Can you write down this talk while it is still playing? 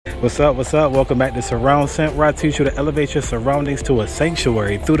What's up? What's up? Welcome back to Surround Scent, where I teach you to elevate your surroundings to a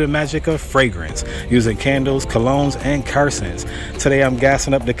sanctuary through the magic of fragrance, using candles, colognes, and car scents. Today I'm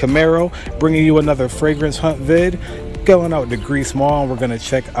gassing up the Camaro, bringing you another fragrance hunt vid. Going out to Greece Mall, and we're going to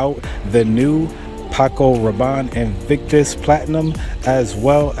check out the new Paco Rabanne Invictus Platinum, as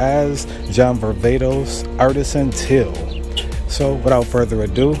well as John Varvatos Artisan Teal. So without further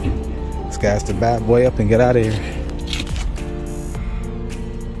ado, let's gas the bad boy up and get out of here.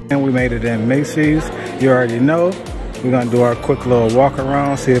 And we made it in Macy's. You already know. We're gonna do our quick little walk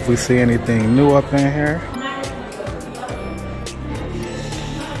around, see if we see anything new up in here.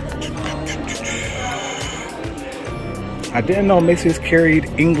 I didn't know Macy's carried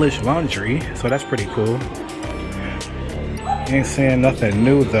English laundry, so that's pretty cool. Ain't seeing nothing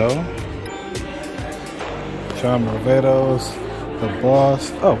new though. John Varvatos, the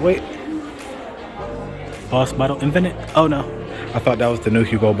Boss. Oh wait, Boss bottle invented. Oh no, I thought that was the new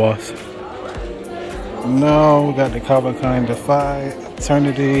Hugo Boss. No, we got the Calvin Klein Defy,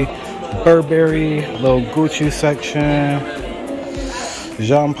 Eternity, Burberry, little Gucci section.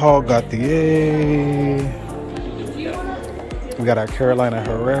 Jean Paul Gaultier. We got our Carolina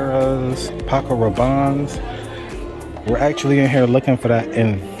Herrera's, Paco Rabanne's. We're actually in here looking for that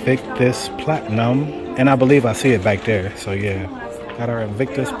Invictus Platinum, and I believe I see it back there. So yeah, got our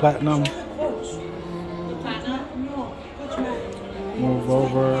Invictus Platinum. Move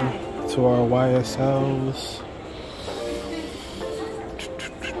over to our YSLs.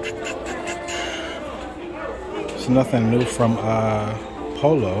 There's nothing new from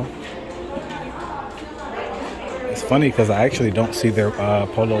Polo. It's funny because I actually don't see their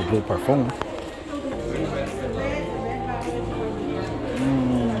Polo Blue perfume.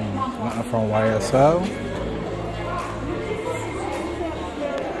 Nothing from YSL.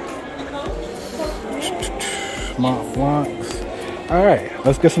 Mont Blancs. All right,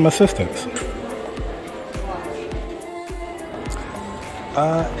 let's get some assistance.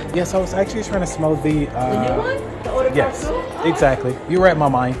 Yes, I was actually trying to smell the new one? The Eau de Yes, Parfum? Exactly. You read my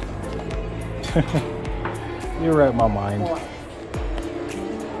mind. You read my mind.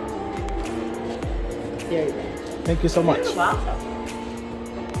 There you go. Thank you so much. You're welcome.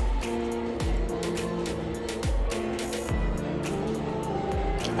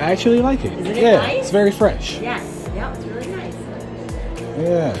 I actually like it. Isn't it nice? It's very fresh. Yes, yeah, it's really nice.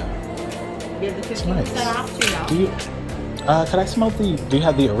 Yeah. You have the 50% nice. off too now. Do you? Could I smell the? Do you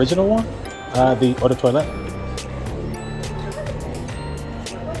have the original one? The Eau de Toilette.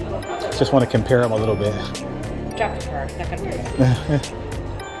 Just want to compare them a little bit. Drop the car. Not gonna hear it.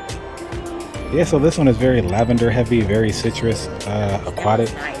 Yeah, so this one is very lavender heavy, very citrus,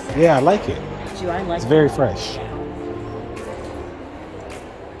 aquatic. Nice. Yeah, I like it. I like It's very fresh.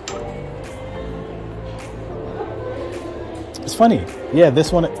 It's funny. Yeah,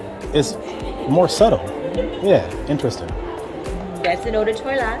 this one is more subtle. Yeah, interesting. That's an Eau de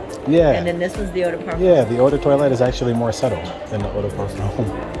Toilette. Yeah. And then this one's the Eau de Parfum. Yeah, the Eau de Toilette is actually more subtle than the Eau de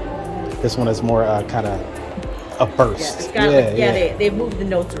Parfum. This one is more kind of a burst. Yeah, they moved the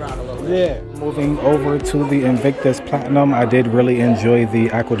notes around a little bit. Yeah. Moving over to the Invictus Platinum, I did really enjoy the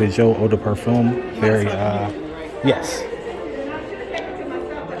ACQUA di GIO Eau de Parfum. Very, yes.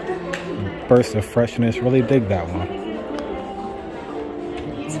 Burst of freshness. Really dig that one.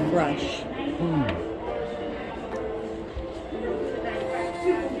 It's fresh.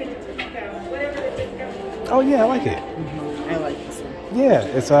 Oh yeah, I like it. I like this one. Yeah,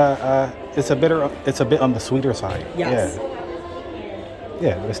 it's a bit on the sweeter side. Yes.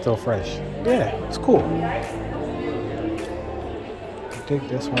 Yeah, but it's still fresh. Yeah, it's cool. I dig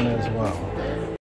this one as well.